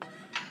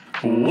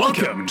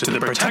Welcome to the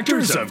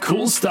Protectors of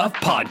Cool Stuff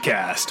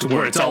podcast,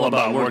 where it's all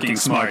about working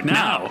smart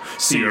now,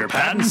 so your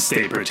patents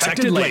stay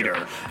protected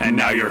later. And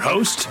now your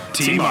host,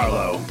 T.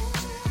 Marlow.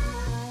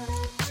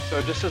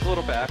 So just as a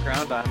little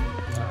background, I'm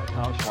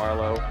Thomas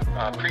Marlow.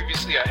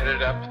 Previously, I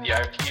headed up the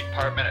IP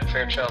department at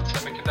Fairchild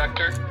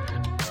Semiconductor.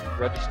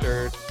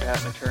 Registered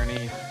patent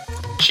attorney.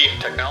 Chief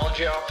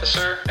Technology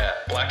Officer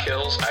at Black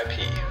Hills IP.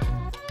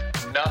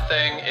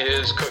 Nothing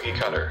is cookie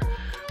cutter.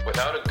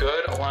 Without a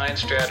good aligned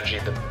strategy,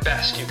 the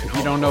best you can hope for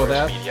is mediocrity. You don't know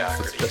that?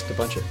 It's just a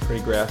bunch of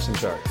pretty graphs and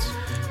charts.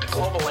 The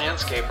global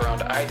landscape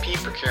around IP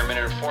procurement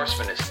and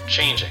enforcement is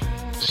changing.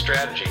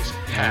 Strategies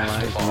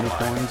have to fall in line.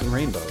 Unicorns and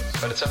rainbows.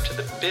 But it's up to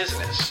the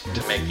business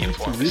to make the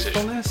informed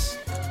decision. Usefulness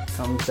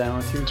comes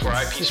down to it's where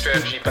IP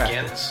strategy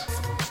begins.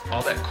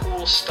 All that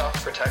cool stuff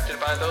protected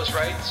by those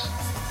rights,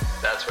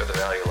 that's where the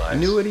value lies.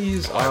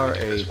 Annuities are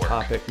a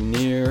topic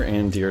near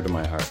and dear to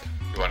my heart.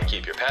 You want to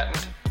keep your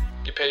patent?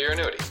 You pay your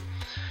annuity.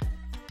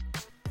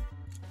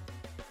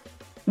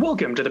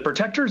 Welcome to the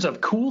Protectors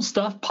of Cool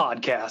Stuff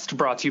podcast,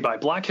 brought to you by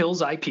Black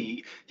Hills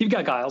IP. You've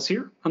got Giles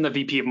here. I'm the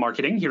VP of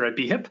Marketing here at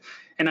BHIP,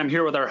 and I'm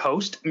here with our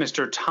host,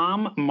 Mr.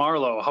 Tom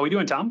Marlow. How are we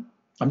doing, Tom?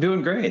 I'm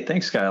doing great.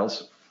 Thanks,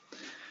 Giles.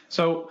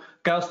 So,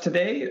 Giles,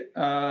 today,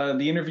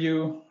 the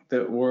interview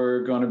that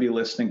we're going to be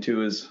listening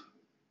to is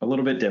a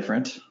little bit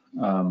different.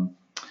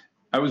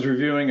 I was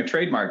reviewing a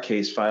trademark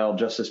case filed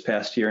just this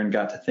past year and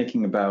got to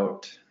thinking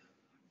about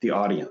the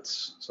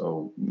audience.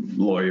 So,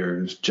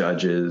 lawyers,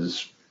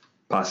 judges,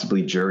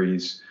 possibly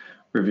juries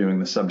reviewing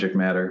the subject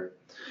matter.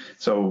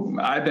 So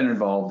I've been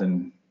involved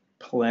in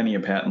plenty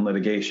of patent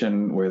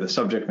litigation where the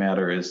subject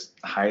matter is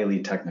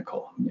highly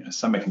technical,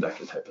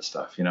 semiconductor type of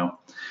stuff,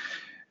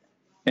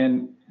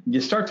 And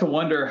you start to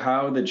wonder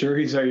how the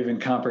juries are even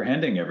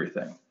comprehending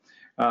everything.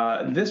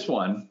 This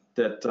one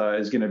that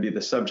is going to be the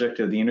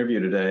subject of the interview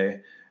today,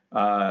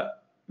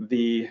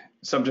 the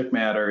subject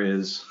matter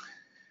is,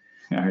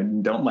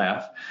 don't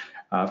laugh,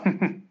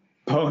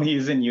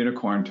 ponies and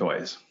unicorn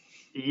toys.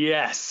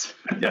 Yes.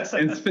 Yes,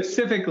 and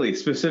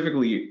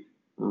specifically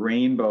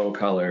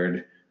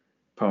rainbow-colored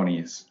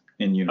ponies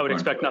in unicorn. I would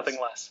expect toys. nothing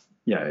less.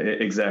 Yeah,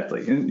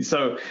 exactly. And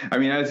so,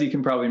 as you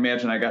can probably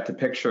imagine, I got to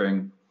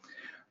picturing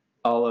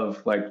all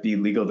of the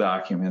legal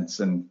documents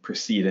and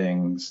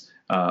proceedings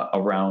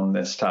around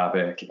this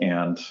topic,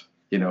 and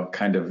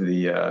kind of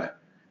the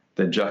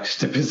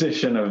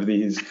juxtaposition of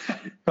these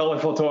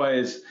colorful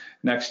toys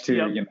next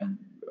to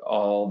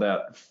all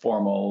that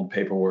formal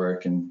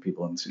paperwork and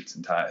people in suits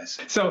and ties.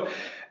 So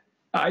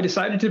I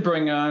decided to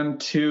bring on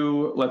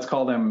two, let's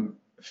call them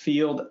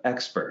field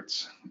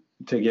experts,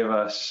 to give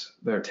us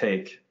their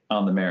take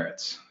on the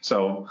merits.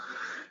 So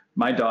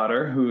my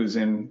daughter, who's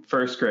in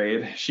first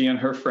grade, she and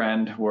her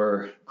friend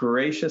were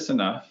gracious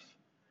enough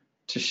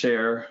to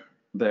share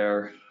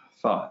their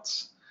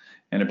thoughts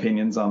and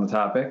opinions on the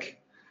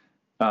topic.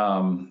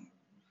 I've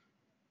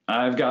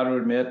got to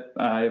admit,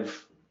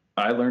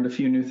 I learned a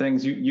few new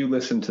things. You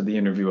listened to the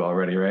interview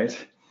already, right?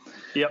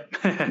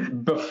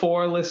 Yep.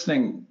 Before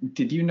listening,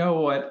 did you know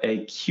what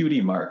a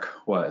cutie mark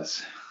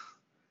was?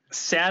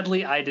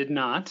 Sadly, I did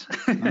not.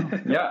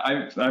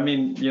 Yeah,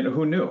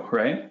 who knew,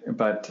 right?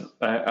 But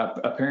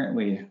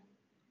apparently,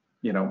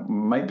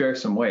 might bear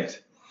some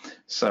weight.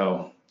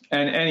 So,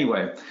 and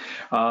anyway,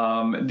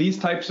 these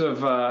types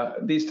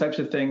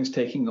of things,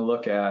 taking a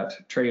look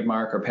at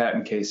trademark or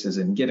patent cases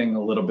and getting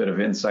a little bit of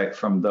insight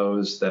from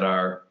those that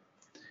are,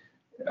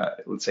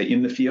 let's say,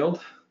 in the field,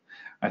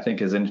 I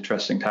think is an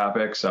interesting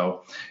topic.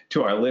 So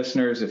to our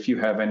listeners, if you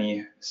have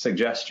any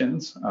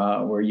suggestions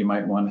where you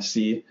might want to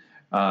see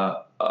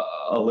a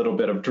little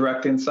bit of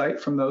direct insight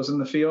from those in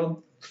the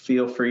field,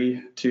 feel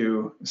free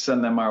to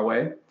send them our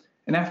way.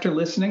 And after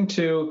listening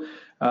to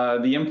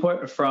the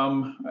input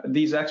from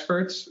these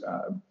experts,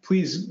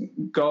 please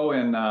go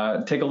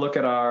and take a look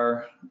at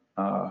our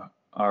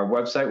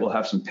website. We'll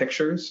have some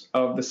pictures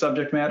of the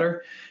subject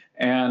matter.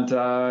 And,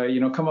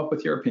 come up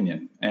with your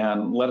opinion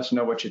and let us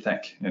know what you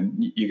think.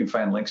 And you can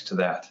find links to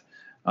that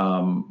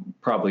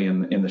probably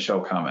in the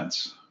show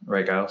comments.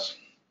 Right, Giles?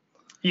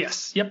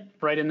 Yes. Yep.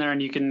 Right in there.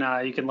 And you can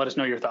let us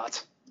know your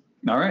thoughts.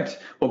 All right.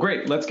 Well,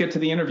 great. Let's get to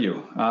the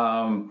interview.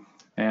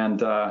 And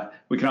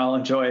we can all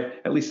enjoy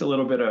at least a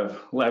little bit of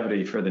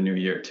levity for the new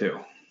year, too.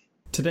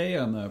 Today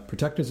on the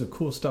Protectors of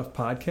Cool Stuff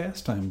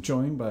podcast, I'm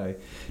joined by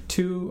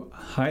two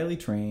highly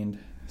trained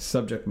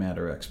subject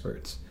matter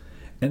experts.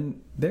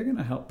 And they're going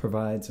to help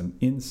provide some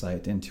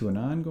insight into an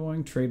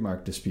ongoing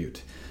trademark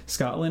dispute.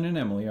 Scotland and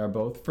Emily are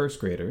both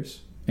first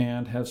graders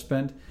and have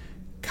spent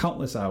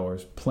countless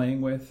hours playing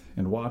with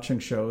and watching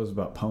shows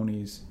about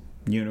ponies,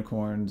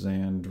 unicorns,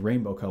 and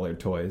rainbow-colored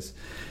toys.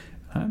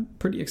 I'm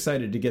pretty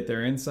excited to get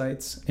their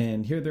insights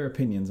and hear their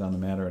opinions on the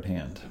matter at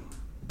hand.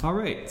 All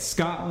right,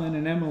 Scotland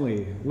and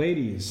Emily,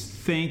 ladies,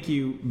 thank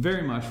you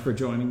very much for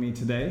joining me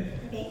today.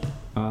 Okay.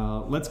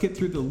 Let's get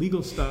through the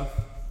legal stuff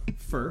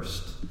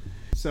first.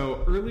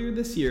 So earlier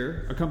this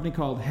year, a company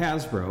called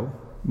Hasbro,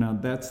 now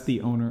that's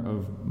the owner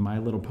of My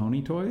Little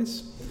Pony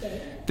toys,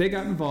 they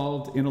got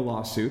involved in a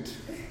lawsuit,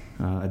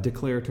 a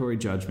declaratory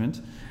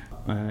judgment,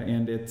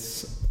 and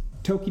it's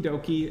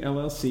Tokidoki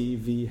LLC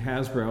v.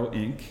 Hasbro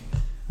Inc.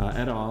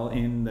 Et al.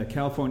 In the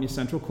California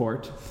Central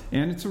Court,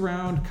 and it's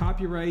around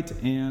copyright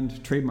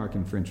and trademark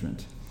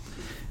infringement.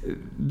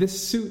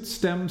 This suit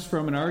stems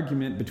from an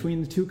argument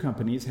between the two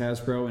companies,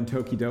 Hasbro and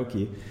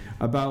Tokidoki,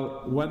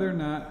 about whether or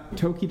not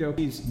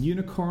Tokidoki's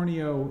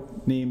unicornio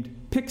named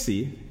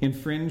Pixie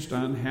infringed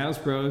on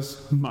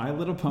Hasbro's My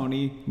Little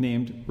Pony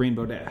named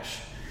Rainbow Dash.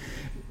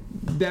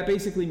 That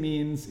basically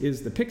means,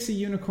 is the Pixie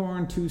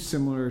unicorn too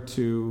similar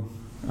to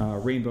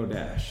Rainbow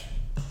Dash?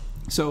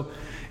 So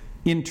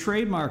in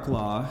trademark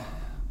law,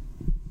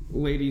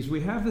 ladies,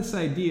 we have this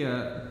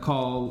idea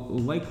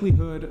called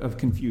likelihood of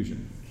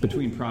confusion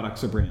between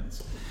products or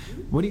brands.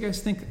 What do you guys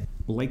think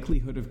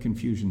likelihood of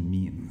confusion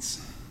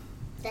means?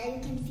 That you're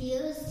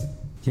confused?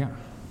 Yeah,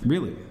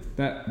 really.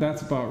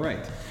 That's about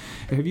right.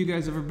 Have you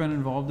guys ever been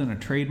involved in a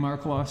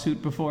trademark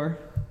lawsuit before?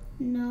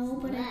 No,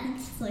 but I think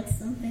it's like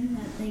something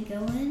that they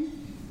go in,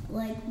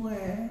 like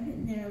where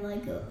they're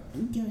like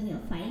doing a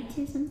fight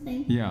or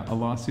something. Yeah, a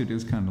lawsuit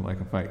is kind of like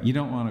a fight. You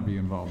don't want to be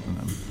involved in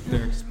them.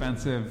 They're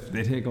expensive.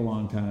 They take a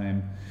long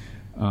time.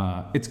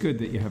 It's good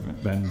that you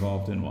haven't been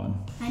involved in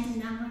one. I do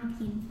not want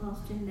to be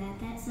involved in that.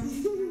 That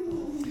sounds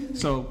terrible.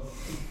 So,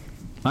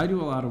 I do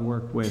a lot of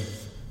work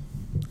with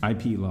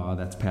IP law,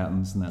 that's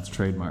patents and that's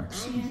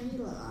trademarks.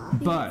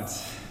 But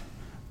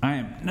I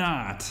am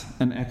not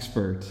an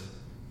expert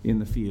in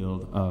the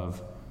field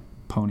of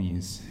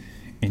ponies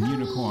and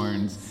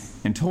unicorns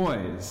and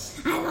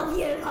toys. I love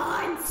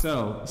unicorns!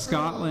 So,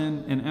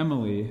 Scotland and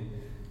Emily,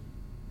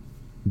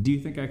 do you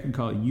think I could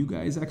call you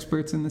guys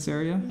experts in this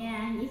area?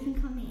 Yeah, you can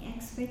call me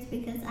experts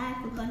because I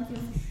have a bunch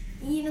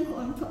of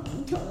unicorn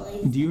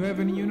toys. Do you have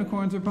any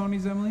unicorns or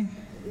ponies, Emily?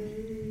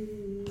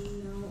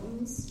 No,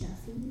 only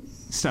stuffies.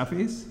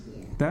 Stuffies?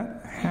 Yeah.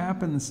 That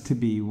happens to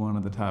be one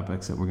of the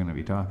topics that we're going to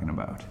be talking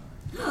about.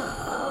 Okay.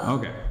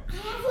 I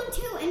have one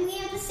too, and we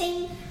have the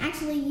same,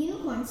 actually,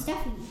 unicorn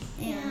stuffy.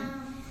 And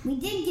we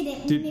did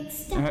get it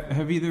mixed up.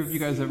 Have either of you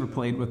guys ever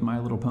played with My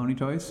Little Pony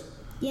toys?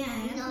 Yeah, I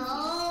have.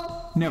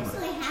 No. Never.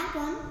 Actually, I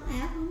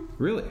have one.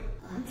 Really?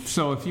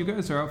 So if you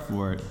guys are up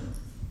for it,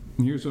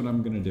 here's what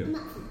I'm going to do.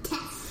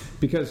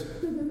 Because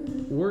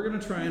we're going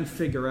to try and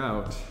figure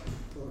out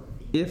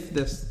if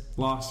this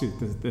lawsuit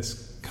that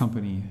this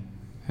company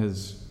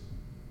has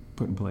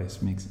put in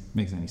place makes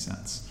any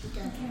sense.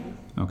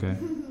 Okay?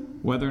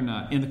 Whether or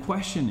not, and the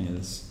question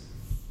is,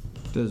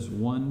 does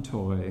one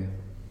toy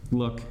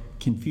look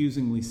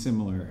confusingly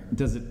similar?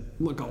 Does it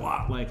look a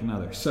lot like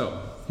another?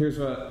 So here's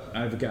what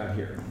I've got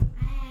here.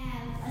 I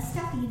have a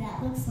stuffy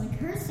that looks like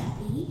her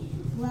stuffy.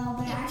 Well,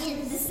 they're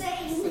actually the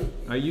same.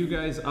 Are you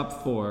guys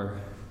up for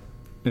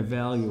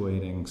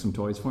evaluating some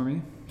toys for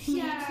me? Can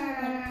we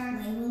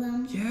actually play with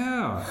them?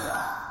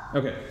 Yeah.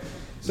 Okay.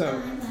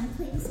 So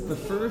the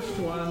first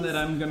one that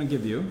I'm going to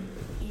give you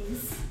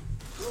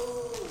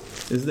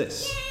is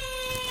this.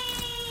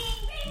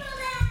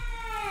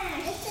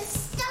 It's a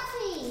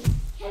stuffy.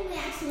 Can we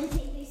actually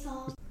take these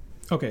home?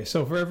 Okay,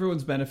 so for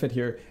everyone's benefit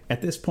here,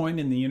 at this point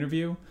in the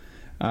interview,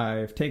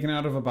 I've taken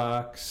out of a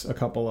box a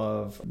couple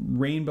of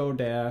Rainbow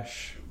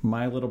Dash,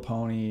 My Little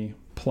Pony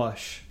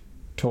plush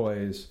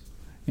toys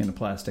in a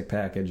plastic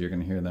package. You're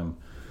going to hear them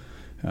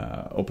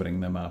opening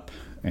them up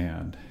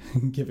and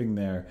giving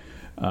their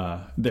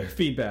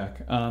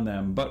feedback on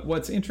them. But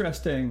what's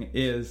interesting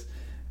is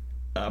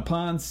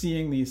upon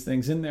seeing these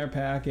things in their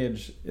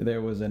package,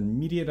 there was an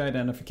immediate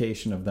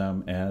identification of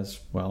them as,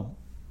 well,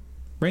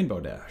 Rainbow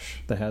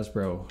Dash, the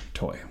Hasbro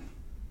toy.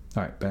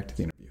 All right, back to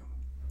the interview.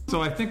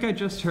 So I think I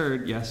just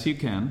heard, yes, you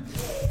can.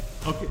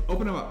 Okay,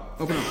 open them up.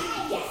 Open them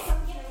up. Yes,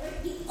 I'm going to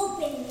rip you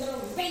open,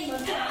 little rainbow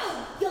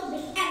dog. You'll be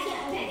out of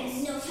that bag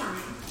in no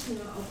time.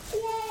 No.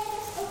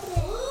 Yes, open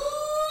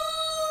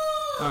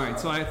it. All right,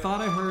 so I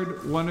thought I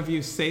heard one of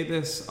you say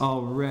this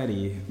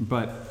already,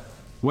 but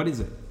what is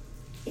it?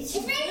 It's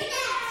Rainbow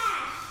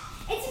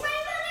Dash! It's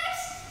Rainbow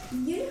Dash,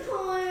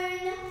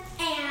 unicorn,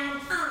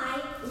 and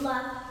I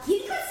love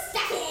unicorn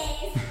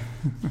stuffies!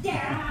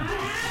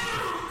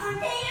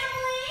 Aren't they,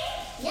 Emily?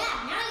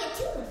 Yeah, now you get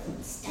two of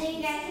them. So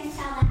you guys can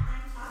tell that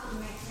I'm talking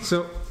right now.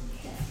 So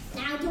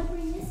Now don't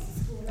bring this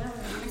to school, that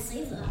will mess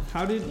things up.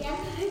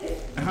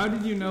 how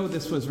did you know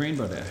this was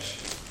Rainbow Dash?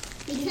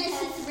 Because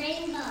she's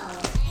rainbow.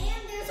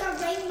 And there's a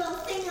rainbow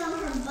thing on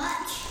her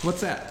butt.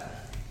 What's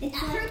that? It's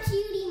Her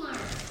cutie mark.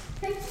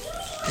 her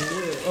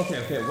cutie.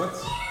 Okay,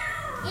 what's...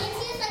 And she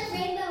has like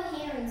rainbow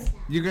hair and stuff.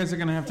 You guys are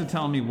going to have to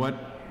tell me what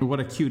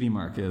a cutie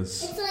mark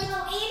is. It's like,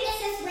 Oh, and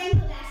it says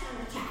Rainbow Dash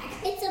on the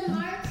tag. it's a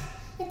mark.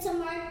 It's a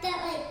mark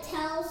that like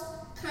tells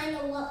kind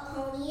of what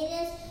pony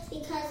it is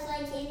because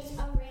like it's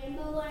a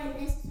rainbow one and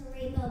this is a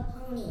rainbow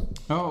pony.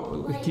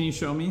 Oh, can you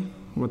show me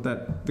what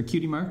the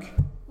cutie mark?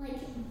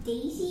 Like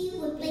Daisy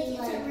would be like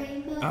it's a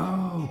rainbow.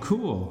 Oh,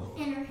 cool.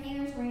 And her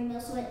hair is rainbow,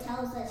 so it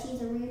tells that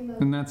she's a rainbow.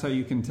 And that's how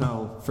you can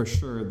tell for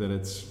sure that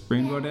it's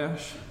Rainbow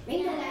Dash?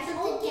 Rainbow Dash, But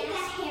oh, the get that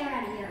dash- hair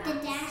out of your The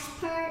eyes. dash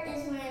part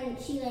is when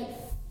she like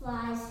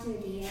flies through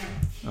the air.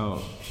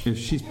 Oh,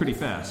 she's pretty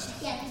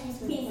fast. Yeah, because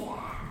she's really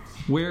fast.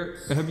 Where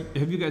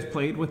have you guys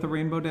played with a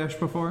Rainbow Dash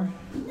before?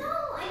 No,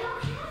 I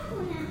don't have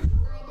one at home.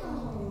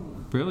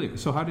 Really?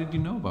 So how did you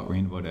know about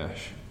Rainbow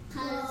Dash?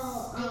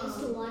 Because I used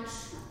to watch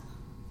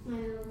My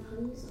Little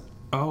Ponies.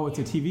 Oh, it's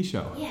a TV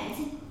show. Yeah,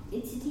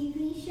 it's a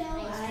TV show.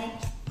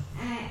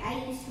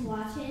 I used to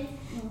watch it.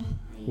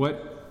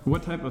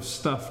 What type of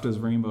stuff does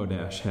Rainbow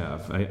Dash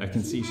have? I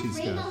can see she's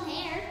rainbow got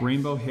hair.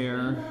 rainbow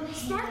hair,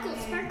 Sparkles.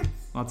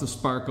 lots of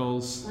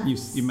sparkles.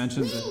 You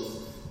mentioned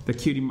the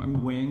cutie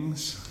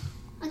wings.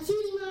 A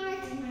cutie mark.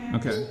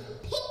 Okay.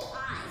 Pink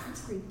eyes.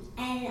 That's creepy.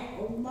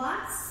 And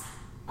lots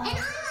of And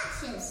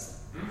eyelashes.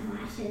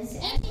 eyelashes.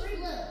 And pink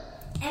blue.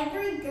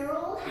 Every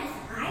girl has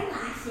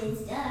eyelashes,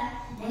 duh.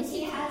 And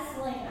she has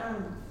like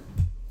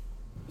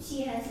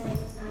She has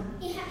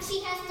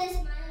this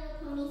My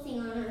Little Pony thing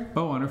on her.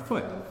 Oh, on her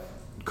foot.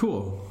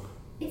 Cool.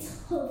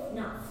 It's hoof,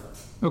 not foot.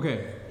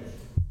 Okay.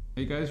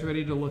 Are you guys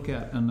ready to look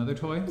at another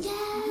toy?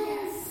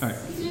 Yes. All right.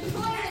 It's a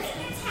toy.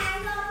 Take the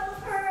tag off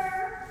of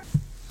her.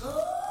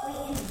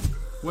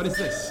 What is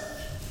this?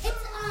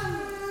 It's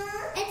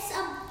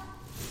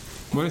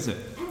What is it?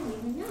 I don't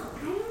even know.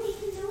 I don't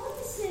even know what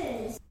this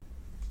is.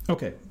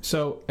 Okay,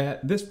 so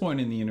at this point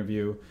in the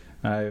interview,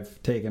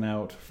 I've taken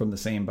out from the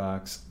same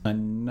box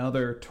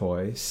another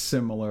toy,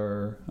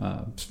 similar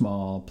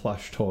small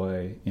plush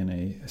toy in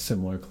a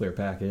similar clear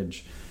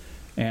package.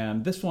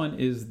 And this one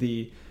is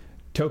the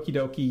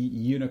Tokidoki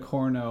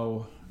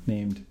Unicorno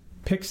named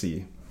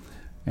Pixie.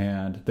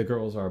 And the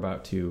girls are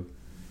about to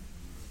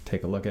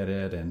take a look at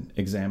it and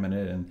examine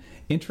it. And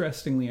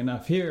interestingly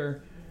enough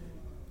here,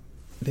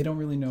 they don't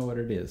really know what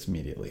it is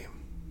immediately.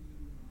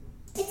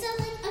 It's a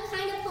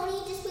kind of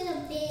pony just with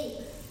a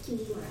big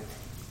cutie mark.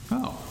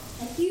 Oh.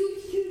 A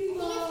huge cutie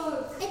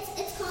mark.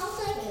 It's called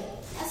like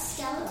a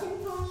skeleton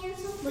pony or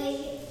something.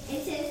 Wait,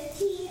 it says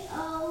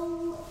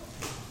T-O...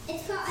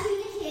 It's called, I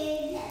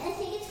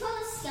think it's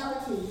called a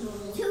skeleton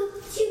pony.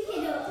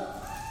 Tokidoki.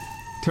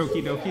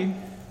 Tokidoki?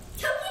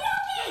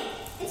 Tokidoki!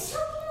 It's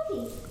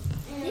Tokidoki.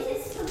 This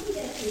is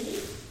Tokidoki.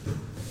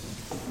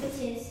 Which is...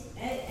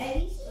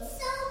 He's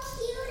so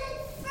cute and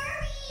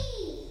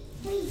furry.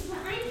 Wait, but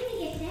I'm gonna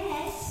get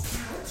this.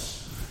 Ouch.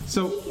 So,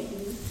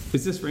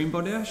 is this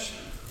Rainbow Dash?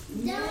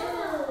 No.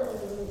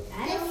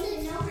 I don't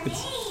even know her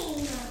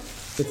name.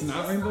 It's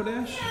not Rainbow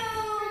Dash?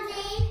 Her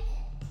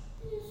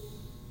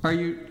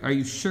name, Are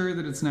you sure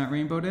that it's not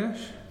Rainbow Dash?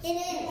 it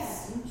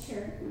is. I'm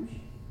sure.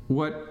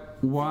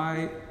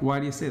 Why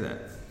do you say that?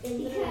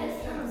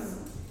 Because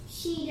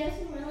she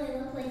doesn't really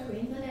look like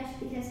Rainbow Dash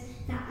because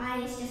the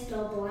eye is just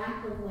all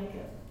black with like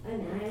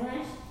an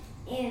eyelash,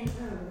 and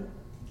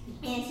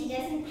she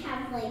doesn't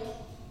have like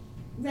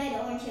red,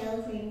 orange,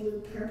 yellow, green,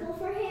 blue, purple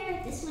for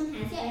hair. This one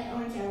has red,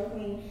 orange, yellow,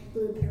 green,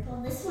 blue,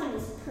 purple. This one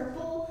is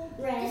purple,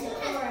 red, This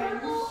one has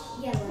orange, purple,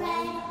 yellow,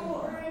 red,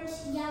 orange,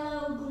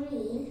 yellow,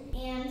 green.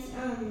 and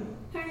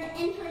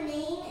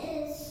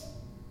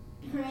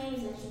Her name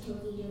is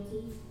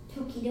actually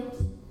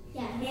Tokidoki.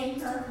 Yeah, her And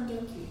name's her-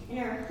 Tokidoki. And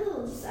her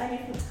hooves are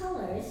different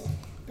colors,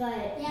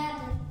 but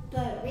Yeah,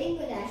 but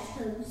Rainbow Dash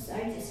hooves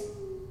are just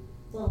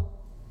not.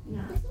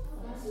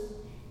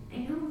 I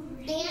know.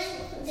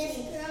 and this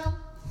girl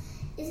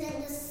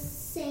isn't the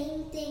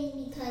same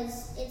thing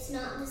because it's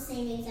not the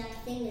same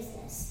exact thing as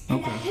this. And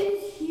Okay. that head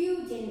is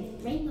huge,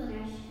 and Rainbow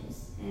Dash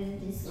is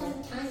like It's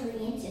like 3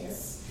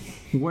 inches.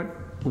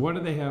 What do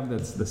they have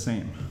that's the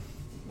same?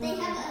 They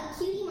have a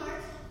cutie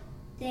mark.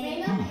 They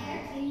Rainbow have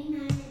hair. cutie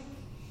mark.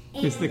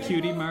 Is the And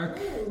cutie they're mark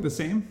both blue. the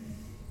same?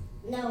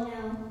 No,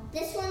 No.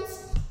 this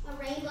one's a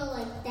rainbow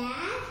like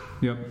that,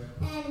 Yep.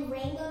 and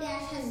Rainbow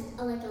Dash has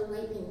like a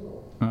lightning bolt.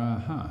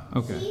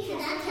 Okay. So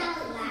that's how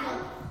it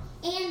loud.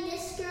 And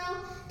this girl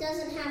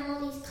doesn't have all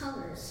these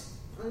colors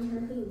on her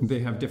hooves. They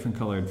have different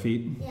colored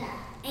feet. Yeah.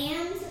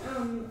 And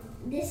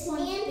this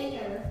one's And-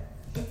 bigger.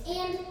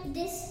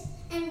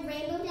 And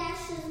Rainbow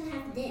Dash doesn't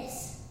have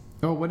this.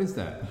 Oh, what is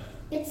that?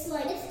 It's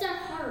their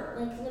heart,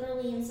 like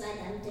literally inside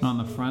them. Just- On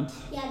the front?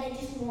 Yeah, they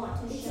just want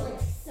to It's show like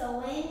it.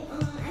 sewing. I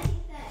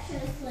think that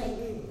shows like.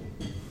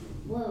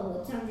 Whoa,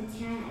 it's on the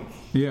tag.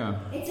 Yeah.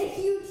 It's a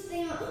huge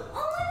thing. Oh my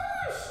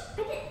gosh! I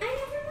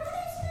never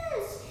noticed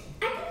this.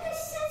 I think this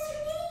says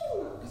her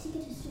name. I think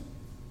it just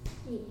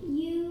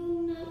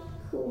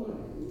Unicorn.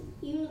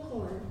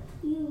 unicorn.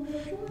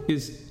 Unicorn.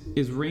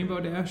 Is Rainbow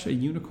Dash a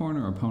unicorn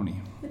or a pony?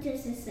 What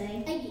does this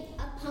say?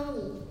 A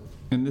pony.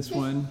 And this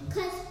one?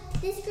 Because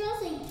this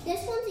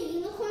one's a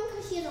unicorn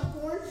because she has a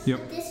horn. Yep.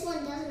 But this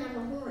one doesn't have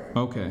a horn.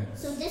 Okay.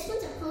 So this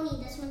one's a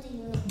pony. This one's a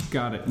unicorn.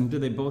 Got it. And do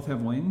they both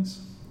have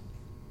wings?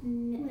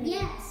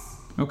 Yes.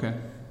 Okay.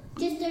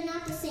 Just they're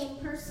not the same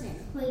person.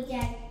 Wait,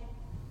 Dad.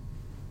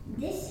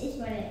 This is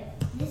how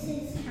it's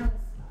spelled.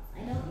 I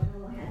don't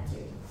know how to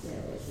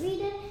really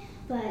read it,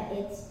 but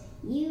it's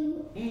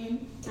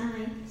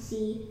UNICORNO.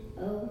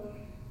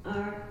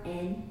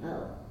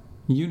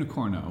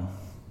 Unicorno.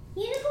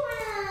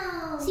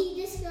 Unicorn! See,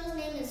 this girl's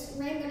name is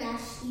Rainbow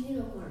Dash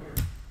Unicorn.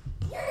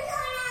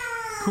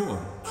 Cool.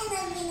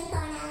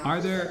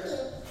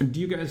 And Do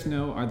you guys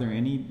know, are there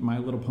any My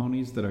Little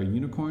Ponies that are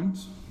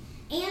unicorns?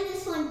 And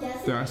this one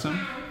doesn't There are some?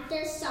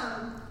 There's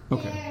some.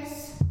 Okay. And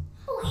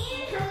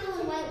purple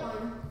and white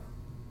one.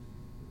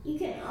 You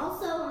can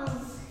also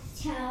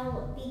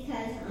tell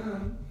because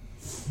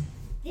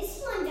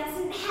this one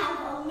doesn't have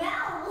a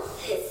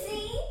mouth.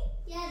 See?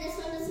 Yeah, this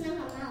one doesn't have a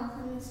mouth,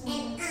 and this one.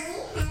 And I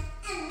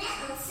have a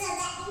mouth, so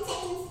that means I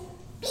can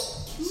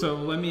speak. So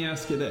let me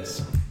ask you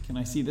this. Can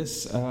I see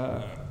this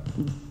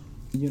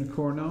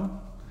unicorno?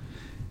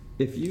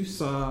 If you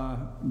saw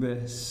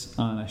this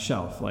on a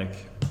shelf, like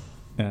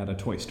at a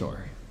toy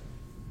store,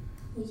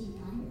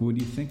 would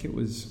you think it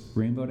was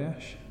Rainbow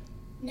Dash?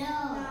 No,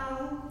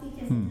 because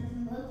it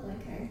doesn't look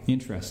like her.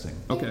 Interesting.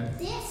 Okay. If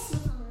this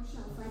was on a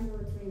shelf, I know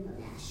it's Rainbow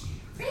Dash.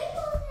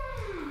 Rainbow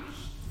Dash!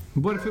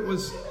 What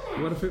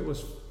if it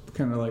was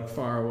kind of like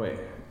far away?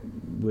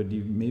 Would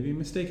you maybe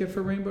mistake it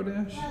for Rainbow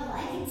Dash? Oh,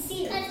 I can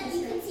see it. Because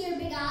you can see her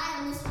big eye,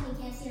 on this one you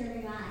can't see her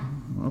big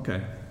eye.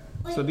 Okay.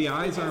 So the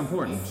eyes are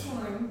important. This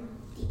one,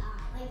 the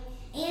eye.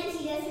 And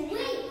she doesn't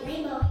have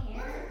rainbow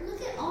hair.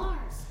 Look at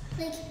ours.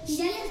 Like, she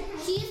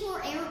has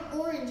more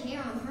orange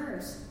hair on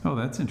hers. Oh,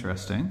 that's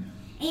interesting.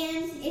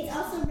 And it's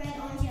also red,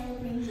 orange, yellow,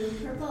 green, blue,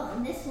 purple,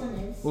 and this one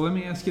is... Well, let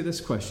me ask you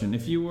this question.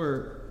 If you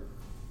were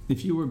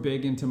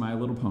big into My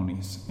Little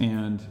Ponies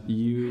and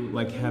you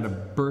like had a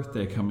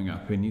birthday coming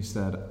up and you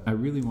said, I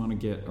really want to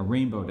get a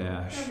Rainbow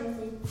Dash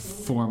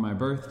for my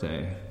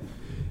birthday,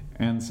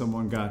 and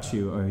someone got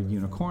you a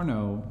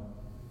unicorno,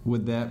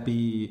 would that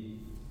be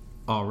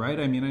all right?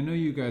 I mean, I know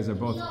you guys are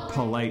both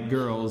polite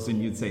girls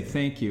and you'd say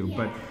thank you,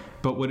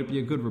 but would it be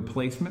a good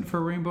replacement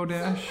for Rainbow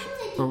Dash?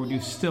 Or would you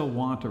still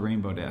want a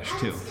Rainbow Dash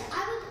too?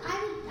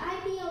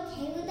 I'd be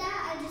okay with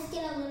that. I'd just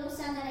get a little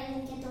sad that I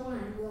didn't get the one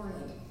I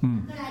wanted.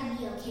 But I'd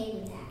be okay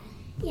with that.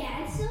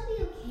 Yeah, I'd still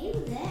be okay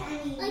with it. I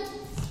mean,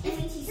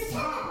 pretend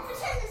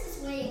this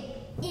is way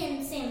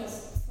in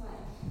Sam's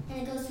slide,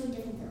 and it goes to a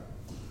different girl.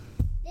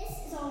 This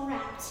is all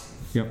wrapped.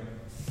 Yep.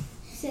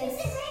 So is it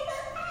Rainbow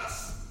Dash?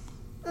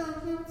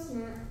 Oh, no, it's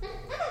not.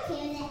 I'm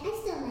okay with it. I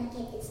still like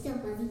it. It's still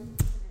fuzzy.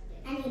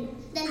 I mean,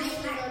 then I go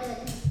to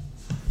it.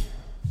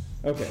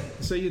 Okay,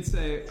 so you'd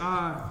say,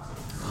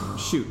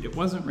 shoot, it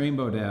wasn't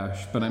Rainbow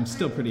Dash, but I'm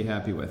still pretty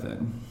happy with it.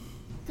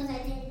 Because I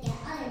didn't get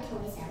other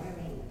toys that were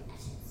Rainbow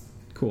Dashes.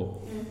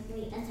 Cool.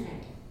 Wait, that's what I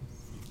did.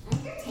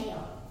 Like your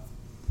tail.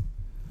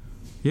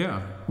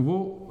 Yeah,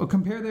 well,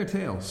 compare their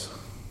tails.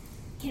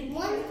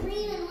 One's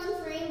green and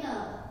one's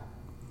rainbow.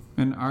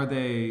 And are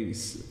they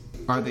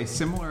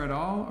similar at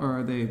all, or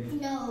are they?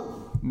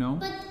 No.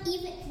 But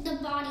even the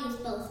body is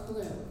both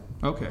blue.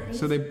 Okay,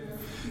 so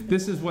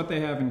this is what they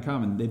have in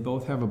common. They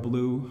both have a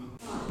blue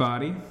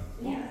body.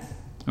 Yeah.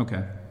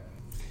 Okay.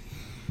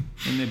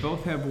 And they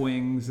both have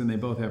wings, and they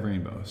both have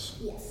rainbows.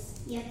 Yes.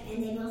 Yep,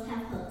 and they both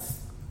have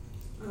hooks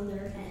on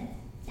their head.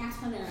 That's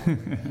what I like.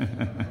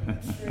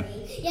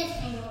 Tree. Yes,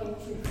 hang on a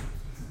tree.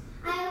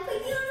 I have a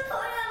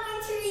unicorn on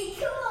my tree.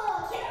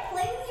 Cool. Can I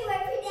play with you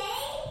every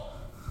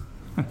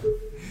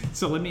day?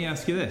 So let me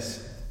ask you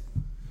this.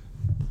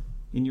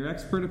 In your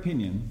expert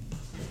opinion,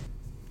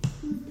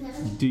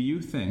 do you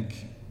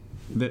think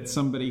that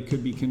somebody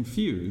could be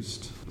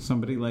confused,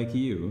 somebody like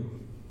you,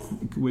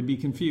 would be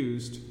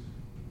confused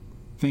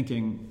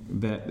thinking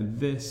that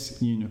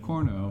this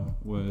unicorno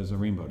was a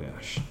Rainbow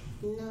Dash?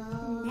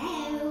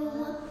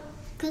 No.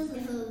 Because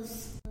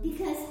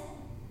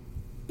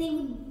they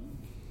would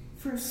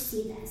first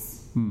see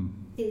this.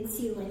 They would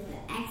see like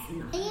the X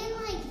and all. And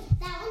like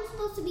that one's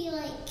supposed to be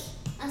like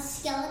a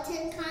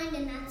skeleton kind,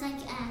 and that's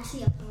like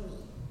actually a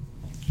pony.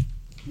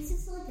 This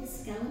is like a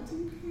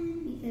skeleton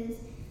kind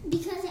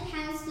because it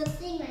has the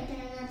thing right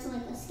there, and that's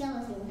like a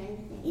skeleton kind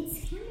of thing.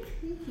 It's kind of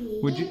creepy.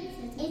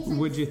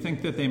 Would you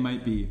think that they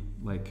might be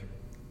like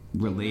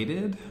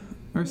related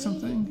or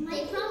something?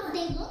 They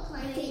look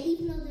like it,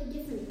 even though they're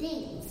different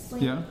things.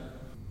 Yeah.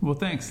 Well,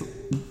 thanks,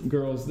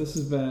 girls. This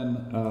has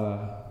been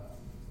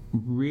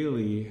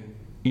really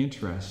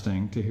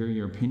interesting to hear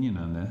your opinion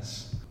on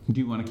this. Do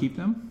you want to keep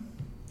them?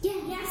 Yeah.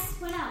 Yes.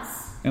 What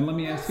else? And let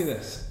me ask you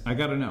this. I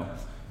got to know.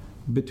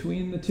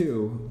 Between the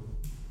two,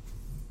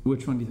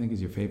 which one do you think is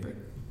your favorite?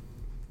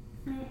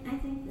 I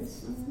think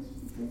this one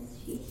is because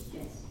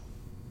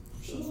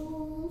she's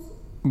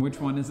Which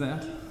one is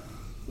that?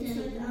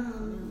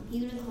 Unicorn.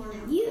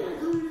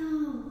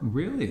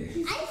 Really?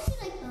 I actually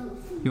like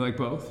both. You like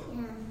both?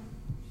 Yeah.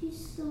 She's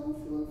so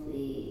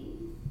fluffy.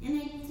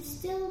 And I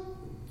still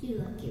do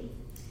like you.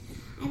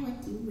 I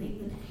like you,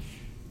 Rainbow Dash.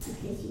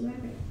 Because you are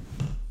right.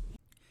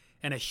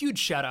 And a huge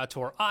shout out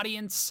to our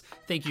audience.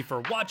 Thank you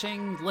for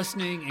watching,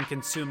 listening, and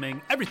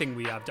consuming everything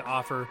we have to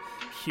offer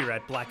here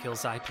at Black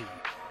Hills IP.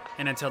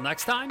 And until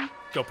next time,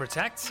 go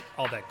protect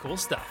all that cool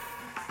stuff.